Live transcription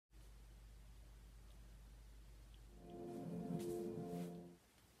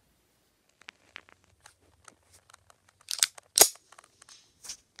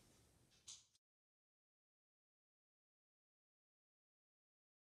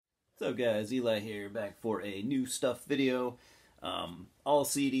What's up guys, Eli here, back for a new stuff video. All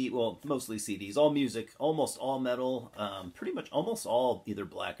CD, well mostly CDs, all music, almost all metal, pretty much almost all either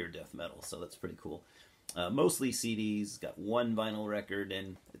black or death metal, so that's pretty cool. Mostly CDs, got one vinyl record,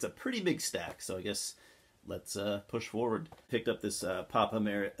 and it's a pretty big stack, so I guess let's push forward. Picked up this Pop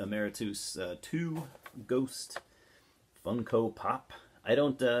Emeritus 2 Ghost Funko Pop. I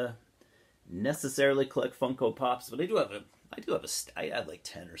don't necessarily collect Funko Pops, but I do have I have like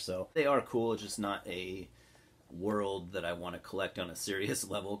 10 or so. They are cool, it's just not a world that I want to collect on a serious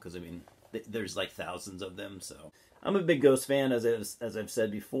level, because I mean, there's like thousands of them, so. I'm a big Ghost fan, as I've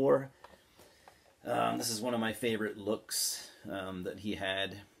said before. This is one of my favorite looks that he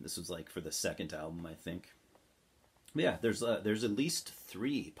had. This was like for the second album, I think. But yeah, there's at least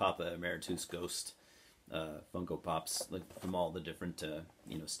 3 Papa Emeritus Ghost Funko Pops, like from all the different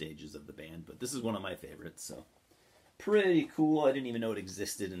stages of the band. But this is one of my favorites, so pretty cool. I didn't even know it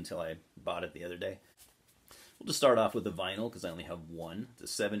existed until I bought it the other day. We'll just start off with the vinyl, because I only have one.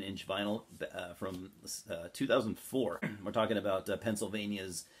 It's a 7-inch vinyl from 2004. We're talking about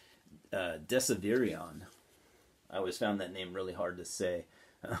Pennsylvania's Decivirion. I always found that name really hard to say.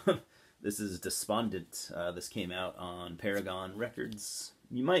 This is Despondent. This came out on Paragon Records.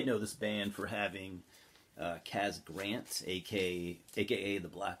 You might know this band for having Kaz Grant, aka the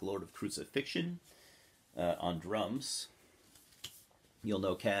Black Lord of Crucifixion, on drums. You'll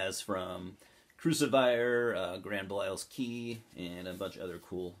know Kaz from Crucifier, Grand Belial's Key, and a bunch of other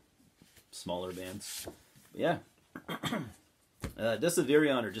cool smaller bands. But yeah,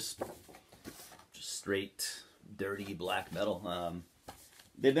 Decivirion are just straight dirty black metal.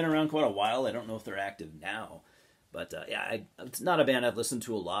 They've been around quite a while. I don't know if they're active now, but yeah, it's not a band I've listened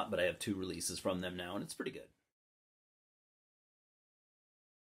to a lot, but I have 2 releases from them now, and it's pretty good.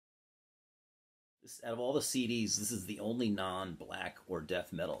 Out of all the CDs, this is the only non-black or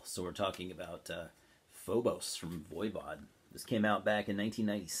death metal. So we're talking about Phobos from Voivod. This came out back in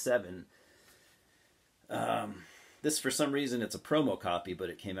 1997. This, for some reason, it's a promo copy, but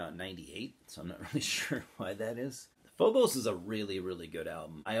it came out in 98, so I'm not really sure why that is. Phobos is a really, really good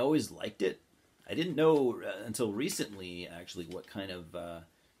album. I always liked it. I didn't know until recently, actually, what kind of,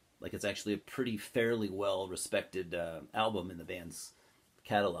 like, it's actually a pretty fairly well-respected album in the band's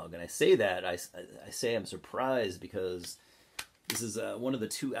catalog. And I say that, I say I'm surprised, because this is one of the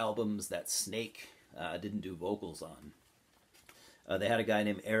 2 albums that Snake didn't do vocals on. They had a guy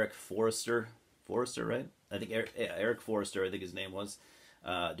named Eric Forrester, right? I think Eric Forrester, I think his name was,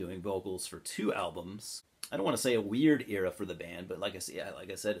 doing vocals for 2 albums. I don't want to say a weird era for the band, but like I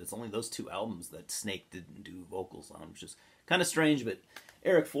said, it's only those 2 albums that Snake didn't do vocals on, which is kind of strange. But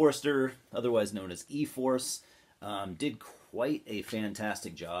Eric Forrester, otherwise known as E-Force, did quite a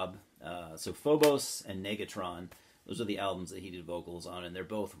fantastic job. So Phobos and Negatron, those are the albums that he did vocals on, and they're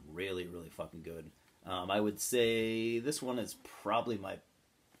both really, really fucking good. I would say this one is probably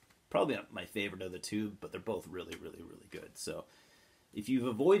not my favorite of the 2, but they're both really, really, really good. So if you've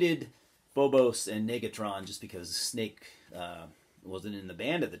avoided Phobos and Negatron just because Snake wasn't in the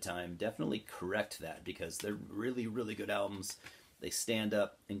band at the time, definitely correct that, because they're really, really good albums. They stand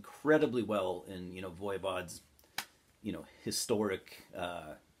up incredibly well in, Voivod's, historic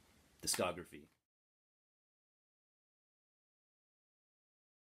discography.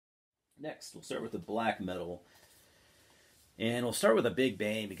 Next, we'll start with the black metal, and we'll start with a big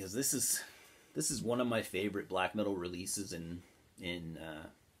bang, because this is one of my favorite black metal releases in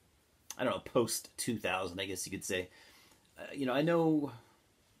I don't know, post 2000, I guess you could say. I know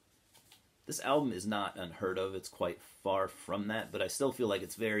this album is not unheard of. It's quite far from that, but I still feel like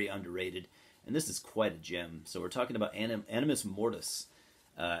it's very underrated. And this is quite a gem. So we're talking about Animus Mortis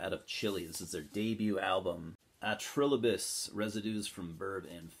out of Chile. This is their debut album. Trilobus, Residues from Verb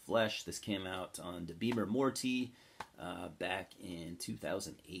and Flesh. This came out on De Beamer Morti back in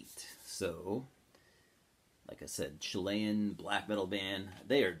 2008. So, like I said, Chilean black metal band.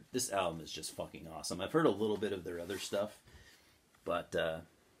 This album is just fucking awesome. I've heard a little bit of their other stuff, but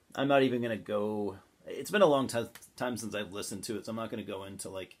I'm not even going to go. It's been a long time since I've listened to it, so I'm not going to go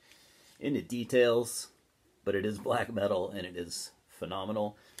into details, but it is black metal, and it is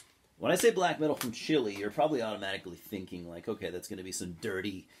phenomenal. When I say black metal from Chile, you're probably automatically thinking, like, okay, that's going to be some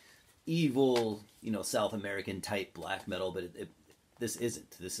dirty, evil, South American type black metal, but this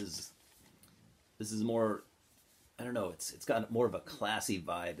isn't. This is more, I don't know, it's got more of a classy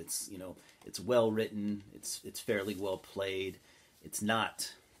vibe. It's, it's well written, it's fairly well played. It's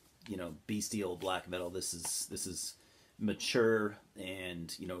not, bestial black metal. This is mature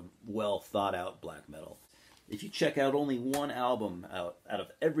and, well thought out black metal. If you check out only one album out of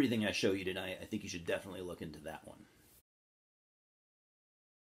everything I show you tonight, I think you should definitely look into that one.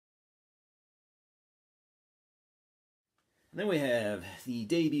 And then we have the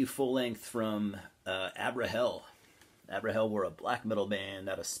debut full-length from Abrahel. Abrahel were a black metal band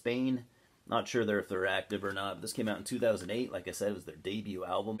out of Spain. Not sure if they're active or not, but this came out in 2008. Like I said, it was their debut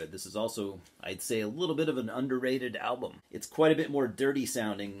album. This is also, I'd say, a little bit of an underrated album. It's quite a bit more dirty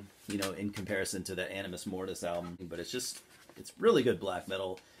sounding, you know, in comparison to that Animus Mortis album, but it's really good black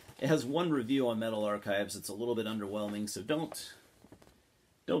metal. It has one review on Metal Archives. It's a little bit underwhelming, so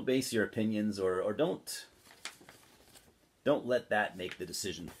don't base your opinions or don't let that make the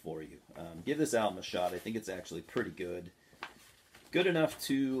decision for you. Give this album a shot. I think it's actually pretty good. Good enough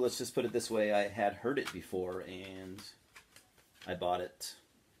to, let's just put it this way, I had heard it before, and I bought it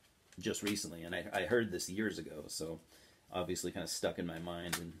just recently, and I heard this years ago, so obviously kind of stuck in my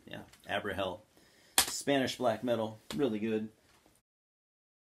mind, and yeah, Abrahel, Spanish black metal, really good.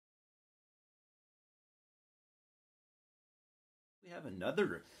 We have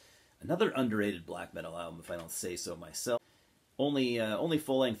another underrated black metal album, if I don't say so myself. Only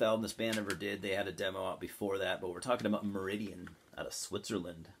full-length album this band ever did. They had a demo out before that, but we're talking about Meridian out of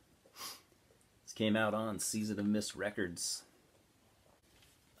Switzerland. This came out on Season of Mist Records.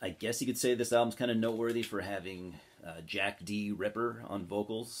 I guess you could say this album's kind of noteworthy for having Jack D. Ripper on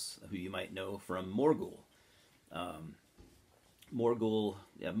vocals, who you might know from Morgul. Morgul,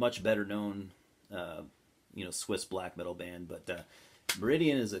 yeah, much better known, Swiss black metal band, but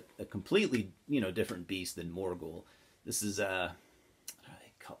Meridian is a completely, different beast than Morgul. This is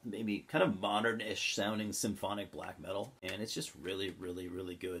maybe kind of modern-ish sounding symphonic black metal, and it's just really, really,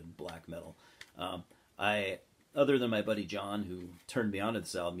 really good black metal. Other than my buddy John, who turned me on to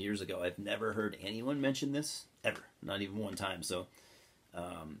this album years ago, I've never heard anyone mention this, ever. Not even one time, so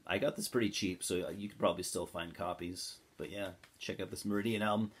I got this pretty cheap, so you could probably still find copies. But yeah, check out this Meridian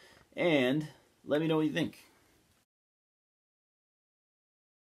album, and let me know what you think.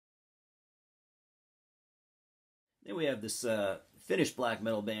 Then we have this Finnish black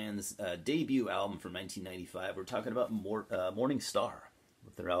metal band's debut album from 1995. We're talking about Morning Star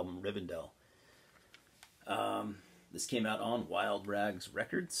with their album Rivendell. This came out on Wild Rags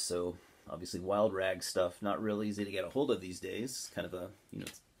Records, so obviously Wild Rag stuff, not real easy to get a hold of these days. Kind of a,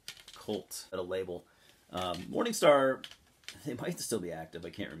 cult at a label. Morning Star, they might still be active,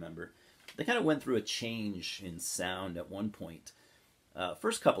 I can't remember. They kind of went through a change in sound at one point.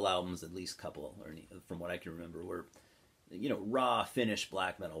 First couple albums, at least couple, or from what I can remember, were, raw Finnish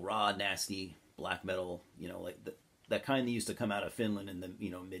black metal, raw, nasty black metal, like that kind that used to come out of Finland in the,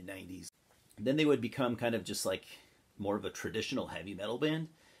 mid-90s. Then they would become kind of just like more of a traditional heavy metal band.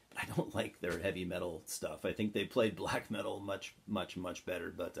 But I don't like their heavy metal stuff. I think they played black metal much, much, much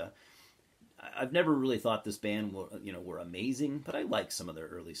better. But I've never really thought this band were amazing, but I like some of their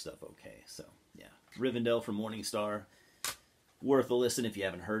early stuff okay. So, yeah. Rivendell from Morning Star. Worth a listen if you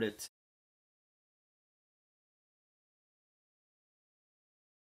haven't heard it.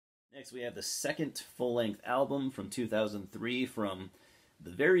 Next, we have the second full-length album from 2003 from the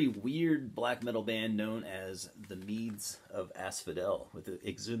very weird black metal band known as the Meads of Asphodel, with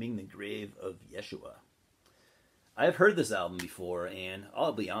Exhuming the Grave of Yeshua. I've heard this album before, and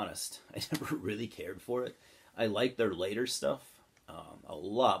I'll be honest, I never really cared for it. I like their later stuff a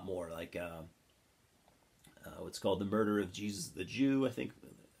lot more, like what's called The Murder of Jesus the Jew, I think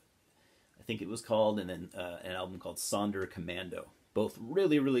it was called, and then an album called Sonder Commando. Both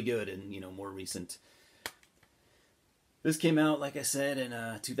really, really good and, more recent. This came out, like I said, in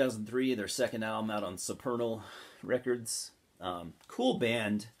 2003, their second album out on Supernal Records. Cool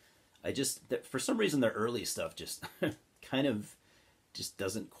band. For some reason, their early stuff just kind of just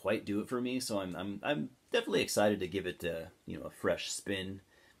doesn't quite do it for me. So I'm definitely excited to give it a fresh spin.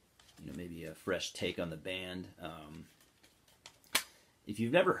 Maybe a fresh take on the band. If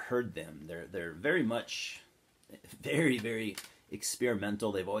you've never heard them, they're very much, very, very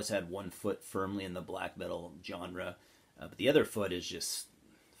experimental. They've always had one foot firmly in the black metal genre, but the other foot is just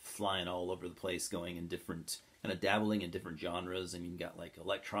flying all over the place, going in different, kind of dabbling in different genres. And you've got like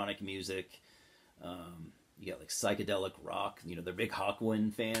electronic music, you got like psychedelic rock. They're big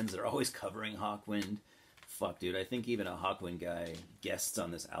Hawkwind fans. They're always covering Hawkwind. Fuck, dude, I think even a Hawkwind guy guests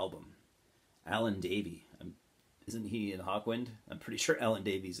on this album. Alan Davey. Isn't he in Hawkwind? I'm pretty sure Alan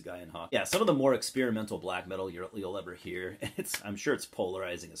Davey's a guy in Hawkwind. Yeah, some of the more experimental black metal you'll ever hear. I'm sure it's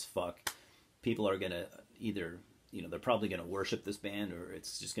polarizing as fuck. People are going to either, they're probably going to worship this band, or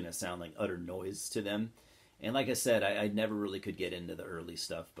it's just going to sound like utter noise to them. And like I said, I never really could get into the early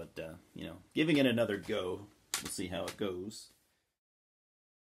stuff, but, giving it another go. We'll see how it goes.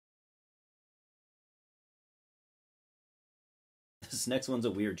 This next one's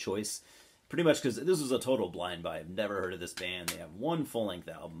a weird choice. Pretty much because this was a total blind buy. I've never heard of this band. They have one full-length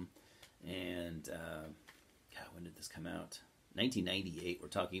album. And, God, when did this come out? 1998. We're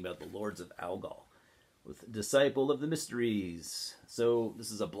talking about the Lords of Algol with Disciple of the Mysteries. So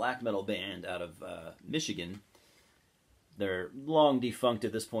this is a black metal band out of Michigan. They're long defunct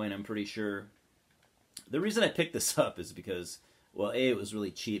at this point, I'm pretty sure. The reason I picked this up is because, well, A, it was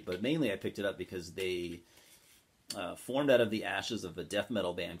really cheap, but mainly I picked it up because they formed out of the ashes of a death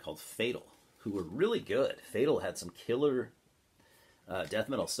metal band called Fatal, who were really good. Fatal had some killer death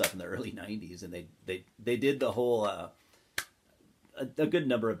metal stuff in the early 90s, and they did the whole... a good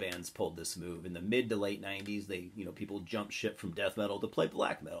number of bands pulled this move. In the mid to late 90s, people jumped ship from death metal to play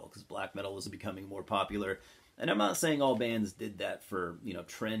black metal, because black metal was becoming more popular. And I'm not saying all bands did that for,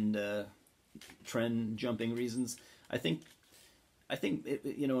 trend jumping reasons. I think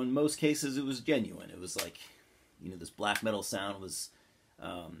in most cases it was genuine. It was like, this black metal sound was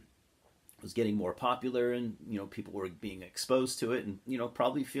getting more popular, and people were being exposed to it, and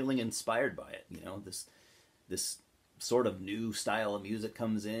probably feeling inspired by it. This sort of new style of music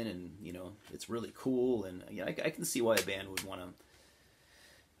comes in, and it's really cool, and I can see why a band would want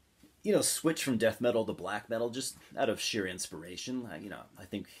to switch from death metal to black metal just out of sheer inspiration. I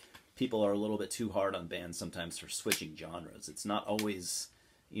think people are a little bit too hard on bands sometimes for switching genres. It's not always,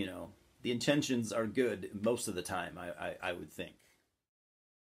 the intentions are good most of the time, I would think.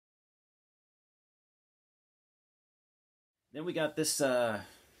 Then we got this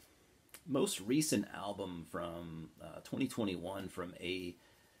most recent album from 2021 from I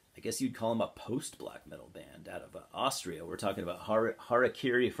guess you'd call them a post-black metal band out of Austria. We're talking about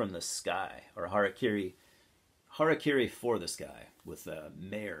Harakiri from the Sky, or Harakiri for the Sky, with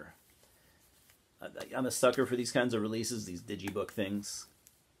Mayor. I'm a sucker for these kinds of releases, these digibook things.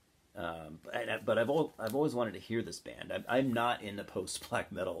 But I've always wanted to hear this band. I'm not into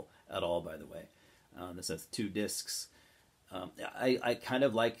post-black metal at all, by the way. This has 2 discs. I kind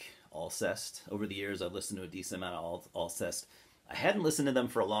of like Alcest. Over the years, I've listened to a decent amount of Alcest. I hadn't listened to them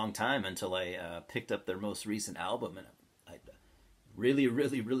for a long time until I picked up their most recent album, and I really,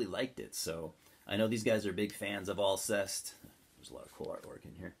 really, really liked it. So I know these guys are big fans of Alcest. There's a lot of cool artwork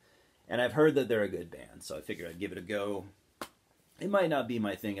in here. And I've heard that they're a good band, so I figured I'd give it a go. It might not be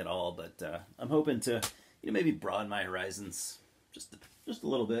my thing at all, but I'm hoping to maybe broaden my horizons just a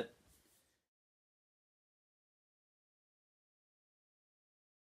little bit.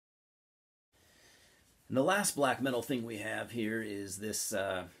 And the last black metal thing we have here is this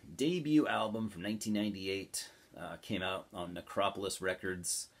debut album from 1998. Came out on Necropolis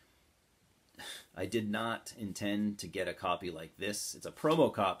Records. I did not intend to get a copy like this. It's a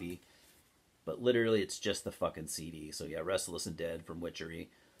promo copy, but literally it's just the fucking CD. So yeah, Restless and Dead from Witchery.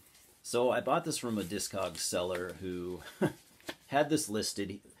 So I bought this from a Discogs seller who had this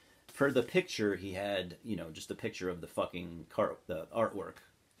listed. For the picture, he had, just a picture of the fucking the artwork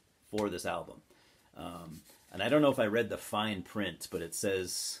for this album. And I don't know if I read the fine print, but it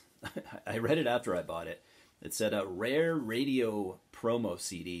says, I read it after I bought it. It said a rare radio promo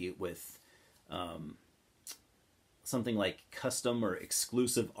CD with something like custom or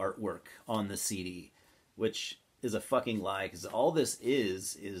exclusive artwork on the CD, which is a fucking lie, because all this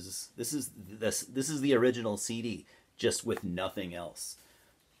is this is the original CD, just with nothing else.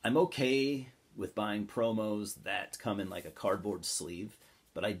 I'm okay with buying promos that come in like a cardboard sleeve,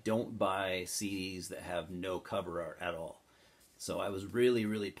 but I don't buy CDs that have no cover art at all. So I was really,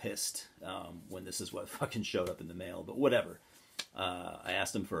 really pissed when this is what fucking showed up in the mail, but whatever. I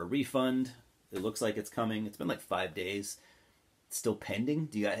asked him for a refund. It looks like it's coming. It's been like 5 days. It's still pending.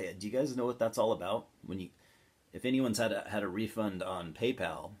 Do you guys know what that's all about? If anyone's had a refund on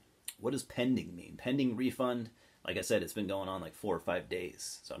PayPal, what does pending mean? Pending refund? Like I said, it's been going on like 4 or 5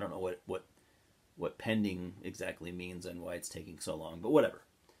 days. So I don't know what pending exactly means and why it's taking so long, but whatever.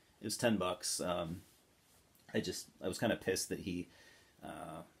 It was $10. I was kind of pissed that he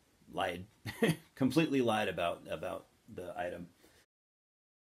lied, completely lied about the item.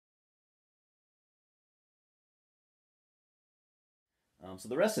 So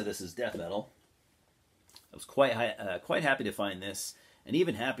the rest of this is death metal. I was quite happy to find this, and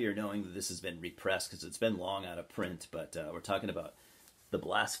even happier knowing that this has been repressed, because it's been long out of print. But we're talking about the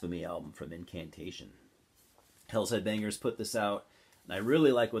Blasphemy album from Incantation. Hell's Headbangers put this out, and I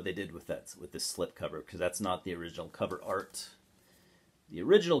really like what they did with this slip cover, because that's not the original cover art. The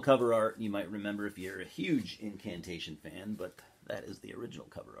original cover art, you might remember if you're a huge Incantation fan, but that is the original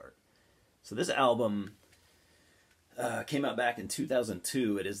cover art. So this album came out back in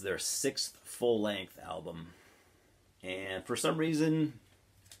 2002. It is their 6th full-length album. And for some reason,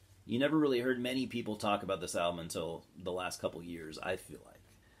 you never really heard many people talk about this album until the last couple years, I feel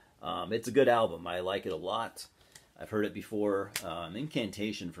like. It's a good album. I like it a lot. I've heard it before.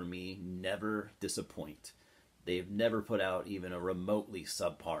 Incantation, for me, never disappoint. they've never put out even a remotely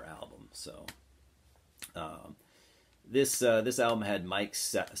subpar album. So this album had Mike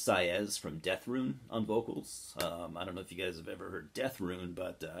Saez from Death Rune on vocals. I don't know if you guys have ever heard Death Rune,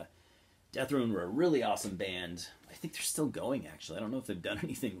 but Death Rune were a really awesome band. I think they're still going, actually. I don't know if they've done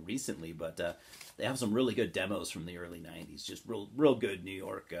anything recently, but they have some really good demos from the early 90s. Just real good New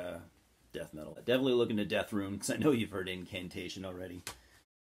York death metal. Definitely look into Death Rune, because I know you've heard Incantation already.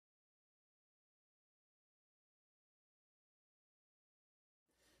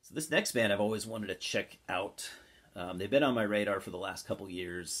 So this next band I've always wanted to check out. They've been on my radar for the last couple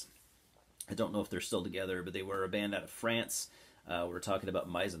years. I don't know if they're still together, but they were a band out of France. We're talking about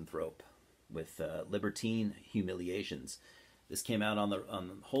Misanthrope with Libertine Humiliations. This came out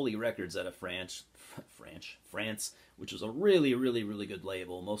on Holy Records out of France, which was a really good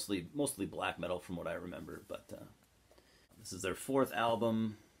label, mostly black metal from what I remember. But this is their fourth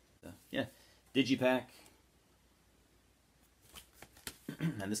album. Yeah, Digipack.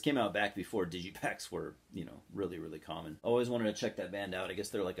 And this came out back before digipacks were, really common. Always wanted to check that band out. I guess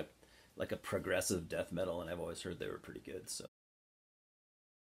they're like a progressive death metal, and I've always heard they were pretty good. So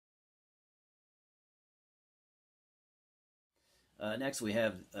next we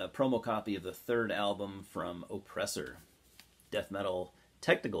have a promo copy of the third album from Oppressor, death metal,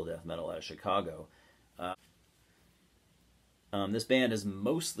 technical death metal out of Chicago. This band is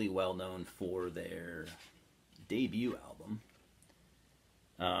mostly well known for their debut album.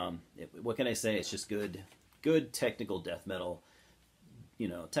 What can I say? It's just good technical death metal.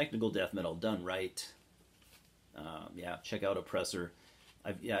 Technical death metal done right. Yeah, check out Oppressor.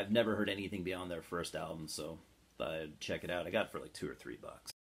 I've never heard anything beyond their first album, so thought I'd check it out. I got it for like $2 or $3.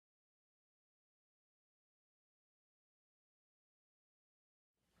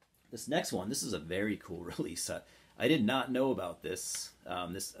 This next one, this is a very cool release. I did not know about this.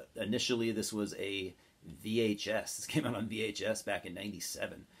 Initially, this was a VHS. This came out on VHS back in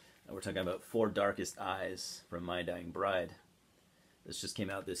 '97. We're talking about For Darkest Eyes from My Dying Bride. This just came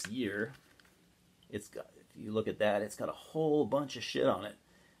out this year. If you look at that, it's got a whole bunch of shit on it.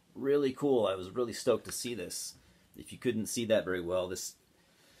 Really cool. I was really stoked to see this. If you couldn't see that very well, this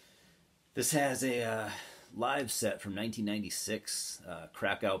has a live set from 1996,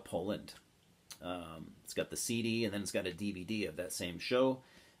 Krakow, Poland. It's got the CD, and then it's got a DVD of that same show.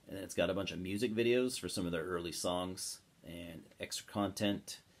 And it's got a bunch of music videos for some of their early songs and extra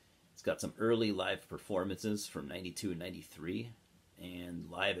content. It's got some early live performances from 92 and 93 and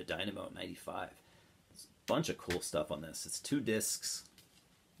live at Dynamo at 95. There's a bunch of cool stuff on this. It's 2 discs.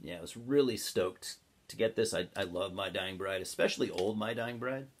 Yeah, I was really stoked to get this. I love My Dying Bride, especially old My Dying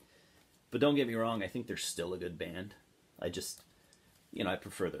Bride. But don't get me wrong, I think they're still a good band. I just, I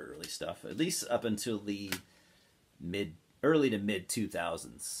prefer their early stuff, at least up until the early to mid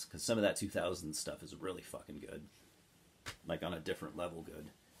 2000s, because some of that 2000s stuff is really fucking good, like on a different level good.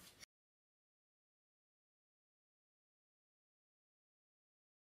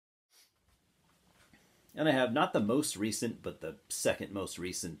 And I have not the most recent, but the second most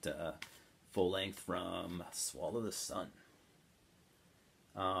recent full length from Swallow the Sun.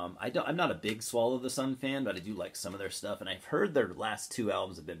 I'm not a big Swallow the Sun fan, but I do like some of their stuff, and I've heard their last 2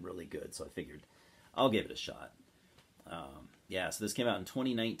 albums have been really good, so I figured I'll give it a shot. Yeah, so this came out in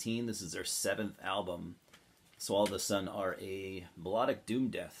 2019. This is their 7th album. Swallow the Sun are a melodic doom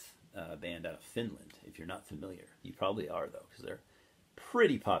death band out of Finland. If you're not familiar, you probably are though, because they're a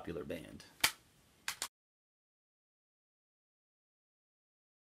pretty popular band.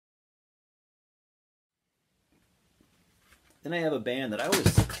 Then I have a band that I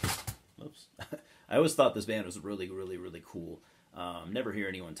always thought this band was really cool. Never hear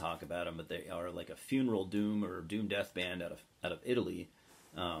anyone talk about them, but they are like a funeral doom or doom death band out of Italy.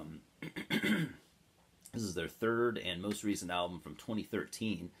 This is their 3rd and most recent album from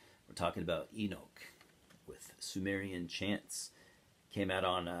 2013. We're talking about Enoch with Sumerian Chants. Came out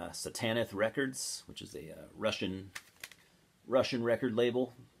on Satanith Records, which is a Russian record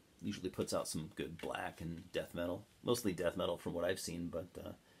label. Usually puts out some good black and death metal, mostly death metal from what I've seen.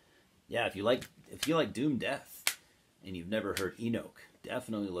 But yeah, if you like doom death and you've never heard Enoch,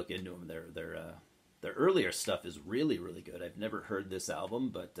 definitely look into them. Their earlier stuff is really good. I've never heard this album,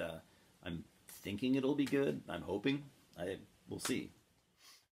 but I'm thinking it'll be good. I'm hoping. We'll see.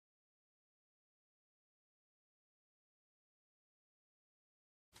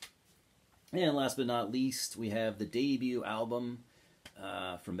 And last but not least, we have the debut album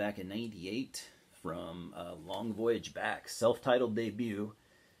from back in '98 from Long Voyage Back, self-titled debut.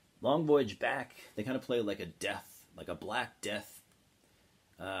 Long Voyage Back, they kind of play like a black death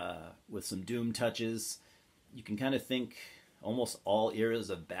with some doom touches. You can kind of think almost all eras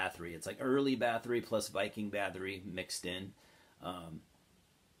of Bathory. It's like early Bathory plus Viking Bathory mixed in.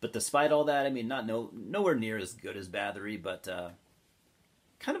 But despite all that, I mean, nowhere near as good as Bathory, but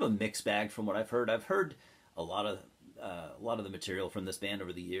kind of a mixed bag from what I've heard. I've heard a lot of the material from this band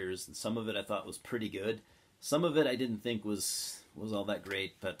over the years, and some of it I thought was pretty good. Some of it I didn't think was all that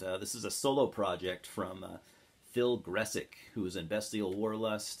great. But this is a solo project from Phil Gressick, who was in Bestial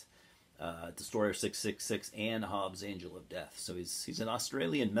Warlust, Destroyer 666, and Hobbs Angel of Death. So he's an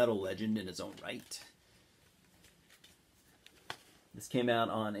Australian metal legend in his own right. This came out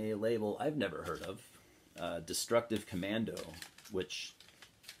on a label I've never heard of, Destructive Commando, which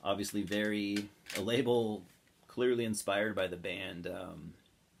obviously a label clearly inspired by the band,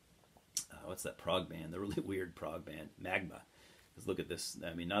 what's that prog band? The really weird prog band, Magma. Because look at this.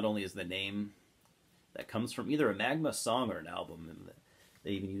 I mean, not only is the name that comes from either a Magma song or an album, and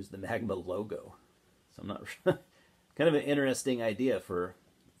they even use the Magma logo. So I'm not kind of an interesting idea for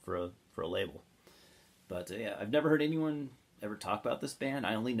a label. But yeah, I've never heard anyone ever talk about this band.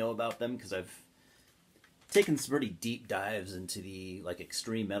 I only know about them because I've taken some pretty deep dives into the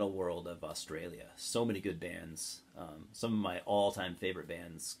extreme metal world of Australia. So many good bands. Some of my all-time favorite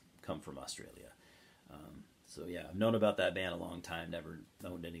bands come from Australia. So yeah, I've known about that band a long time, never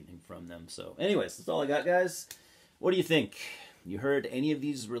known anything from them. So anyways, that's all I got, guys. What do you think? You heard any of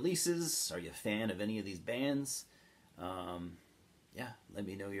these releases? Are you a fan of any of these bands? Yeah, let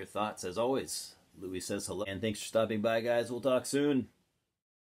me know your thoughts. As always, Louis says hello. And thanks for stopping by, guys. We'll talk soon.